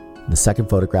 The second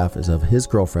photograph is of his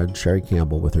girlfriend, Sherry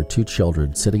Campbell, with her two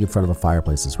children sitting in front of a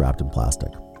fireplace that's wrapped in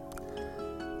plastic.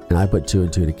 And I put two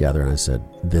and two together, and I said,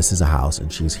 this is a house,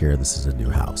 and she's here. This is a new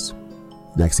house.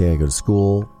 Next day I go to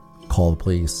school, call the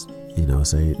police,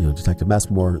 say, Detective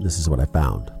Messmore, this is what I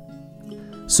found.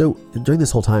 So during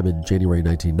this whole time in January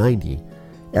 1990,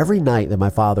 every night that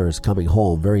my father is coming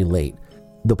home very late,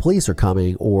 the police are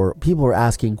coming, or people are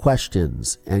asking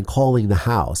questions and calling the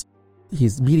house.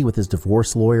 He's meeting with his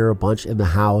divorce lawyer a bunch in the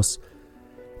house,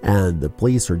 and the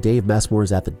police or Dave Messmore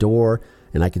is at the door,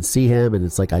 and I can see him, and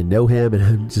it's like I know him, and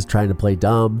I'm just trying to play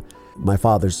dumb. My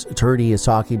father's attorney is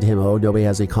talking to him. Oh, nobody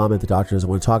has any comment. The doctor doesn't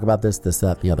want to talk about this,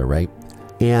 that, the other, right?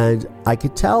 And I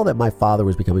could tell that my father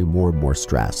was becoming more and more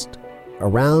stressed.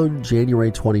 Around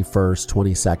January 21st,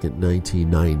 22nd,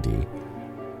 1990,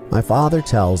 my father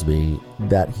tells me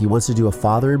that he wants to do a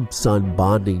father and son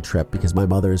bonding trip because my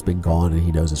mother has been gone and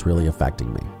he knows it's really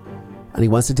affecting me. And he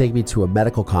wants to take me to a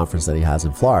medical conference that he has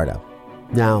in Florida.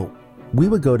 Now, we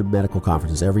would go to medical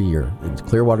conferences every year in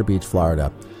Clearwater Beach,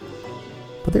 Florida,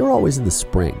 but they were always in the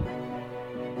spring.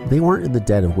 They weren't in the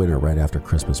dead of winter right after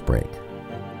Christmas break.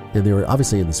 And they were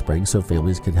obviously in the spring, so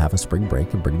families could have a spring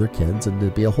break and bring their kids, and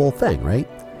it'd be a whole thing, right?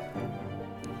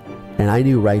 And I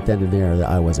knew right then and there that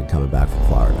I wasn't coming back from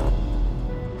Florida.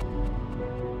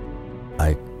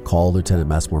 I called Lieutenant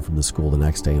Messmore from the school the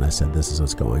next day, and I said, this is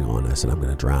what's going on. I said, I'm going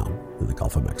to drown in the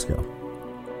Gulf of Mexico.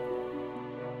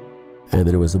 And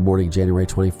then it was the morning, January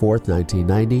 24th,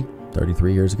 1990,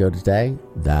 33 years ago today,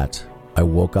 that I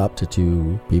woke up to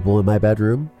two people in my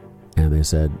bedroom, and they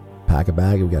said, pack a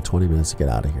bag, and we got 20 minutes to get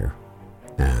out of here.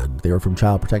 And they were from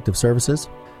Child Protective Services.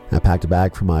 I packed a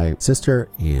bag for my sister,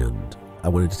 and I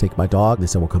wanted to take my dog. They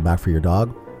said, we'll come back for your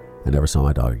dog. I never saw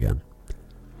my dog again.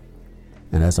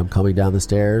 And as I'm coming down the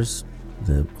stairs,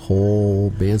 the whole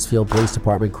Mansfield Police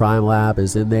Department crime lab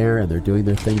is in there, and they're doing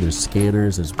their thing. There's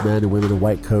scanners, there's men and women in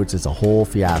white coats. It's a whole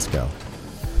fiasco.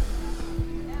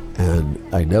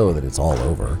 And I know that it's all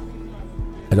over.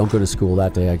 I don't go to school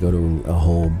that day. I go to a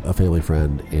home, a family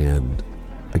friend, and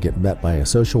I get met by a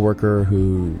social worker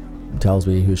who tells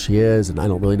me who she is, and I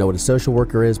don't really know what a social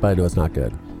worker is, but I know it's not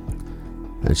good.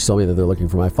 And she told me that they're looking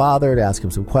for my father to ask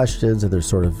him some questions, and they're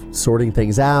sort of sorting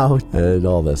things out and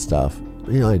all this stuff.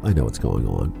 I know what's going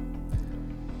on.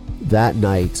 That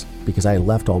night, because I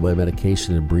left all my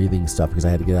medication and breathing stuff because I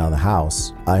had to get out of the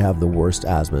house. I have the worst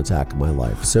asthma attack of my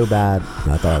life. So bad,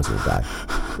 I thought I was going to die.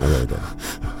 I really did.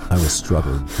 I was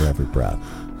struggling for every breath.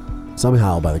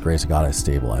 Somehow, by the grace of God, I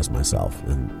stabilized myself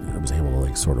and I was able to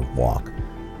like sort of walk.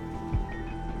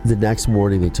 The next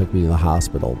morning, they took me to the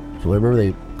hospital. So I remember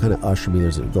they kind of ushered me.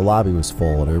 The lobby was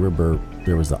full, and I remember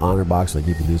there was the honor box where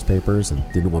they gave you newspapers and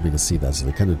didn't want me to see that, so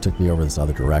they kind of took me over this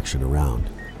other direction around.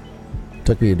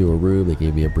 Took me into a room, they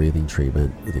gave me a breathing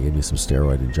treatment, they gave me some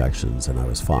steroid injections, and I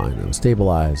was fine. I was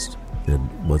stabilized, and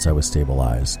once I was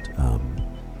stabilized,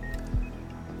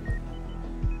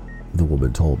 the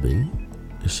woman told me,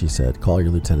 she said, "Collier,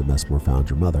 Lieutenant Messmore found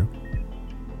your mother."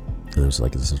 And there was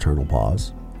like this eternal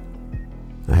pause.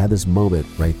 I had this moment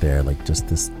right there, like just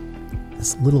this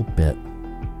little bit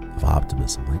of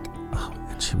optimism, like, oh,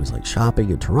 and she was like shopping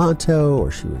in Toronto,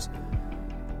 or she was,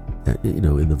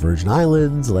 in the Virgin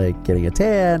Islands, like getting a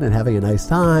tan and having a nice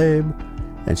time.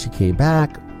 And she came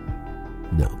back.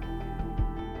 No.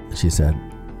 She said,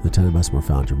 "Lieutenant Messmore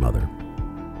found your mother."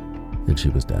 And she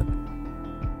was dead.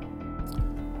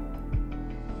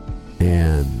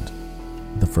 And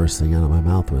the first thing out of my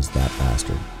mouth was, "That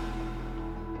bastard."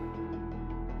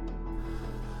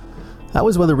 That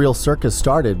was when the real circus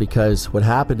started, because what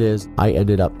happened is I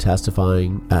ended up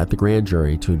testifying at the grand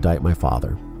jury to indict my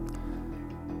father.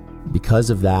 Because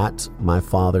of that, my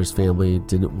father's family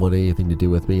didn't want anything to do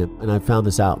with me. And I found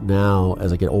this out now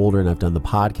as I get older, and I've done the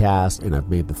podcast and I've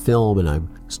made the film, and I'm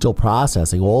still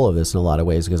processing all of this in a lot of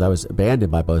ways, because I was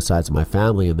abandoned by both sides of my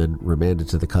family and then remanded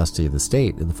to the custody of the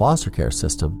state in the foster care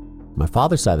system. My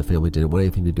father's side of the family didn't want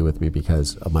anything to do with me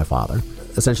because of my father.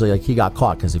 Essentially, like, he got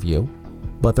caught because of you.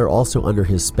 But they're also under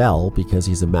his spell because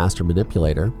he's a master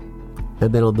manipulator.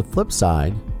 And then on the flip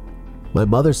side, my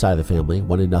mother's side of the family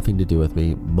wanted nothing to do with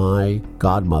me. My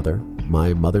godmother,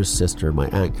 my mother's sister, my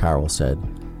Aunt Carol said,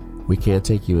 "We can't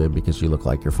take you in because you look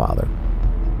like your father."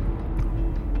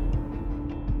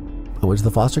 I went to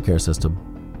the foster care system,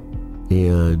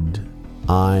 and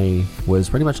I was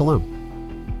pretty much alone.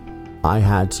 I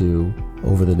had to,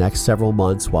 over the next several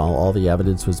months, while all the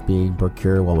evidence was being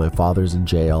procured, while my father's in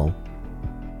jail,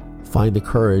 find the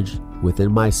courage within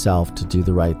myself to do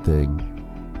the right thing,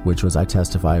 which was I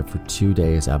testified for 2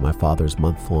 days at my father's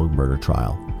month-long murder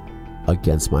trial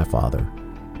against my father,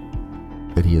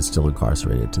 and he is still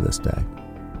incarcerated to this day.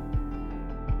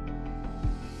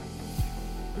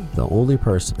 The only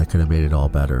person that could have made it all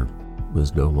better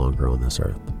was no longer on this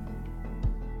earth.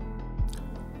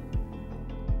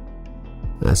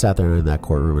 And I sat there in that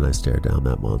courtroom and I stared down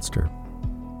that monster.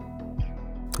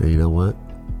 And you know what?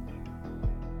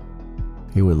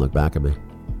 He wouldn't look back at me.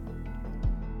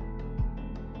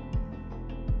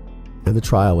 And the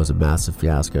trial was a massive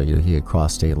fiasco. He had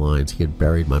crossed state lines. He had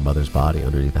buried my mother's body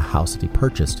underneath a house that he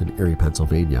purchased in Erie,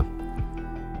 Pennsylvania.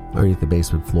 Underneath the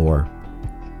basement floor.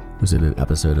 It was in an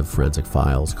episode of Forensic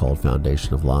Files called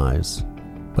Foundation of Lies.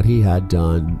 But he had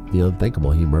done the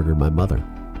unthinkable. He murdered my mother.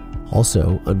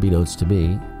 Also, unbeknownst to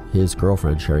me, his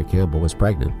girlfriend, Sherry Campbell, was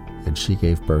pregnant, and she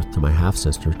gave birth to my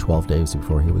half-sister 12 days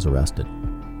before he was arrested.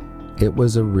 It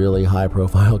was a really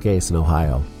high-profile case in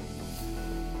Ohio.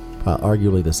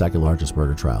 Arguably the second largest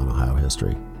murder trial in Ohio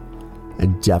history,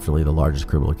 and definitely the largest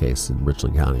criminal case in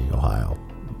Richland County, Ohio,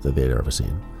 that they'd ever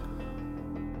seen.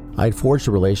 I had forged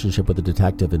a relationship with the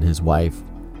detective and his wife,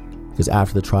 because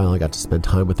after the trial I got to spend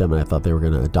time with them, and I thought they were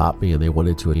going to adopt me, and they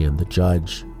wanted to, and the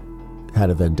judge had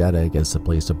a vendetta against the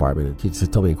police department. He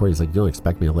told me in court, he's like, "You don't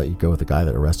expect me to let you go with the guy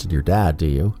that arrested your dad, do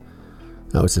you?"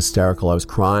 I was hysterical. I was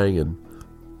crying, and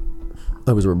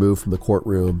I was removed from the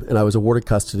courtroom, and I was awarded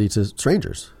custody to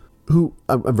strangers, who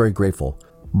I'm very grateful.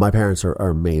 My parents are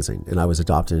amazing, and I was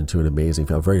adopted into an amazing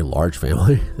family, a very large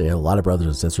family. They had a lot of brothers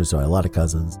and sisters, so I had a lot of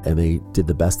cousins, and they did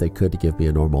the best they could to give me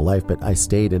a normal life, but I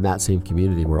stayed in that same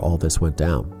community where all this went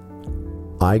down.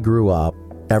 I grew up,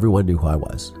 everyone knew who I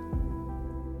was.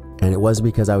 And it wasn't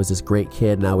because I was this great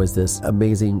kid and I was this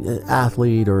amazing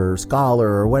athlete or scholar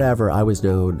or whatever. I was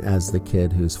known as the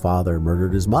kid whose father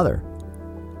murdered his mother.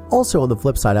 Also, on the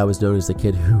flip side, I was known as the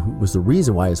kid who was the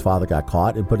reason why his father got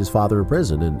caught and put his father in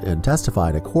prison and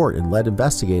testified at court and led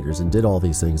investigators and did all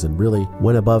these things and really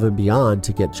went above and beyond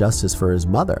to get justice for his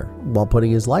mother while putting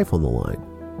his life on the line.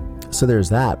 So there's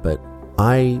that, but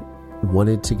I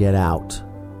wanted to get out.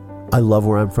 I love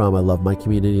where I'm from. I love my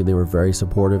community, and they were very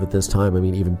supportive at this time. I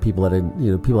mean, even people I didn't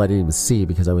even see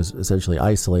because I was essentially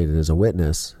isolated as a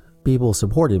witness. People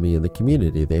supported me in the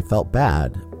community. They felt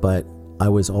bad, but I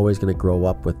was always going to grow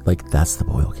up with, like, that's the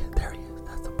Boyle kid. There he is.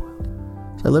 That's the Boyle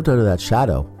kid. So I lived under that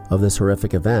shadow of this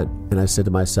horrific event, and I said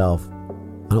to myself,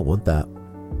 I don't want that.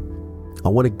 I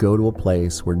want to go to a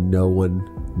place where no one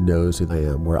knows who I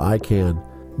am, where I can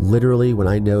literally, when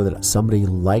I know that somebody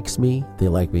likes me, they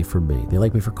like me for me. They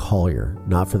like me for Collier,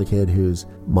 not for the kid whose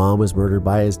mom was murdered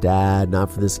by his dad, not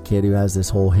for this kid who has this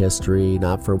whole history,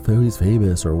 not for who he's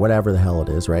famous or whatever the hell it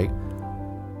is, right?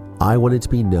 I wanted to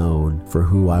be known for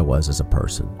who I was as a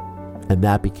person. And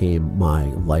that became my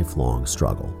lifelong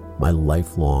struggle, my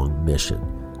lifelong mission.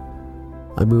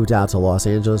 I moved out to Los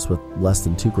Angeles with less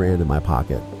than $2,000 in my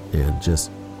pocket and just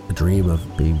a dream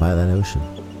of being by that ocean.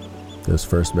 Those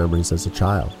first memories as a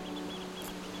child.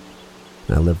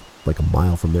 And I live like a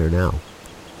mile from there now.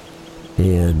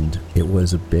 And it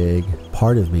was a big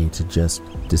part of me to just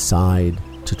decide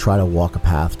to try to walk a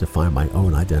path to find my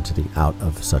own identity out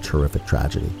of such horrific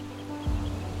tragedy.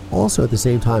 Also at the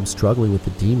same time struggling with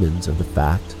the demons of the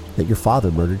fact that your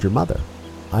father murdered your mother.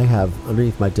 I have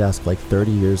underneath my desk like 30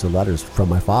 years of letters from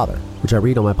my father, which I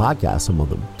read on my podcast, some of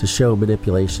them, to show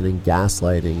manipulation and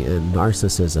gaslighting and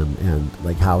narcissism and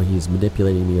like how he's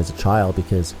manipulating me as a child,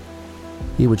 because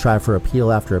he would try for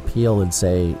appeal after appeal and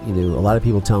say, you know, a lot of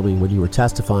people tell me when you were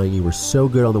testifying, you were so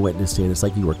good on the witness stand. It's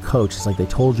like you were coached. It's like they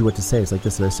told you what to say. It's like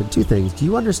this. And I said two things. Do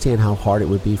you understand how hard it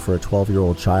would be for a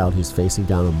 12-year-old child who's facing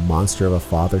down a monster of a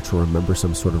father to remember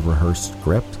some sort of rehearsed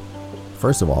script?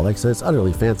 First of all, like I said, it's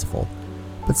utterly fanciful.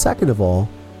 But second of all,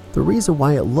 the reason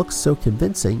why it looks so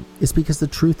convincing is because the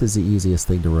truth is the easiest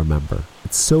thing to remember.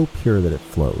 It's so pure that it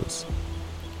flows.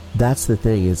 That's the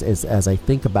thing is as I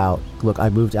think about, look, I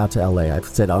moved out to LA. I've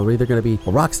said I'm either going to be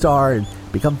a rock star and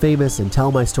become famous and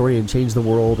tell my story and change the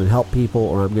world and help people,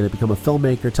 or I'm going to become a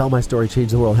filmmaker, tell my story,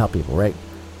 change the world, help people, right?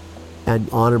 And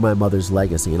honor my mother's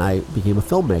legacy. And I became a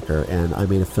filmmaker, and I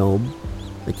made a film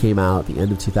that came out at the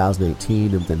end of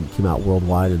 2018 and then came out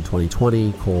worldwide in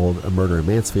 2020 called A Murder in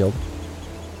Mansfield.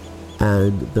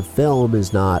 And the film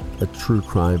is not a true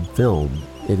crime film.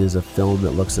 It is a film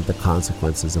that looks at the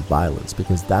consequences of violence,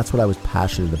 because that's what I was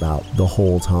passionate about the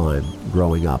whole time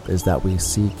growing up, is that we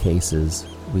see cases,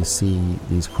 we see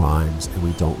these crimes, and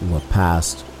we don't look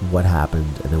past what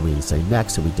happened, and then we say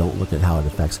next, and we don't look at how it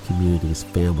affects communities,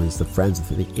 families, the friends,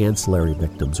 the ancillary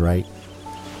victims, right?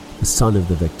 The son of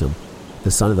the victim,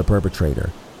 the son of the perpetrator,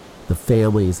 the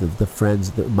families, the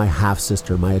friends, my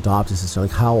half-sister, my adopted sister,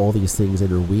 like how all these things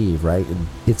interweave, right? And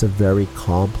it's a very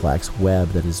complex web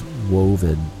that is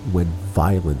woven when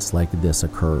violence like this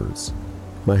occurs.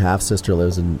 My half-sister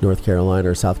lives in North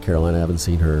Carolina or South Carolina. I haven't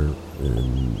seen her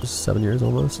in 7 years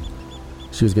almost.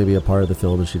 She was going to be a part of the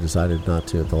film and she decided not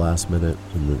to at the last minute.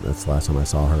 And that's the last time I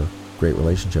saw her. Great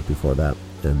relationship before that.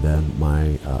 And then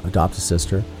my adopted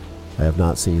sister, I have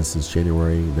not seen since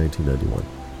January 1991.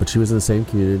 But she was in the same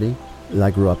community that I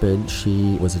grew up in.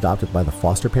 She was adopted by the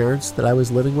foster parents that I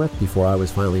was living with before I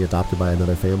was finally adopted by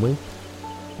another family.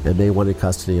 And they wanted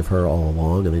custody of her all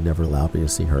along, and they never allowed me to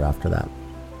see her after that.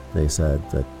 They said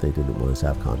that they didn't want us to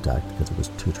have contact because it was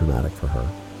too traumatic for her.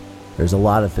 There's a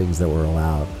lot of things that were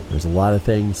allowed. There's a lot of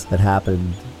things that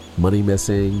happened. Money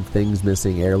missing, things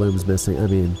missing, heirlooms missing. I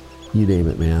mean, you name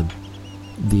it, man.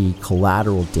 The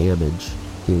collateral damage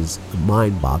is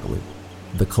mind-boggling.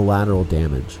 The collateral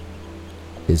damage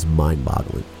is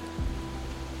mind-boggling.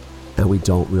 And we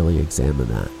don't really examine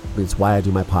that. It's why I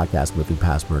do my podcast, Moving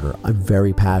Past Murder. I'm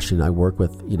very passionate. I work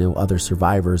with, other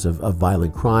survivors of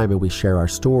violent crime, and we share our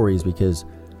stories because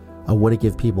I want to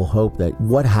give people hope that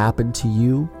what happened to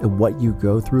you and what you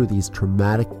go through, these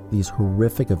traumatic, these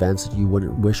horrific events that you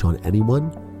wouldn't wish on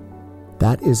anyone,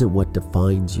 that isn't what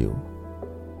defines you.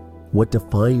 What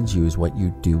defines you is what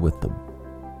you do with them.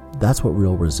 That's what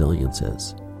real resilience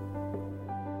is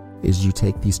you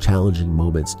take these challenging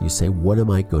moments and you say, what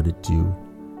am I going to do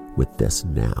with this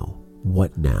now?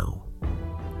 What now?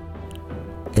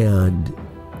 And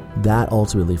that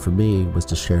ultimately for me was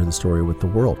to share the story with the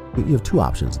world. You have two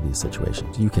options in these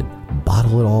situations. You can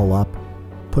bottle it all up,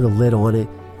 put a lid on it,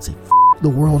 and say, the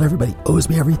world, everybody owes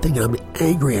me everything, and I'm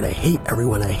angry and I hate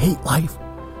everyone, I hate life.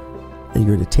 And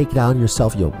you're going to take it out on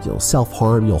yourself. You'll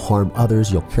self-harm, you'll harm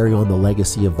others, you'll carry on the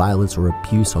legacy of violence or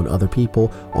abuse on other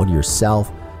people, on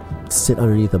yourself, sit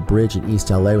underneath a bridge in East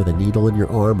LA with a needle in your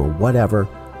arm or whatever.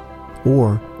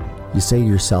 Or you say to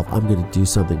yourself, I'm going to do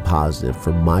something positive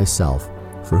for myself,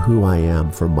 for who I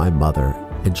am, for my mother,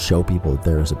 and show people that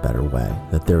there is a better way,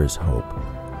 that there is hope,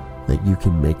 that you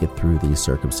can make it through these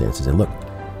circumstances. And look,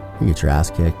 you get your ass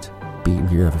kicked, beaten,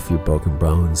 you're going to have a few broken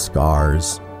bones,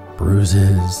 scars,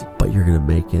 bruises, but you're going to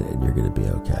make it and you're going to be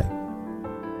okay.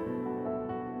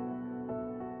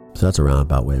 So that's a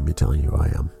roundabout way of me telling you who I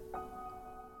am.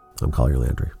 I'm Collier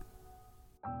Landry.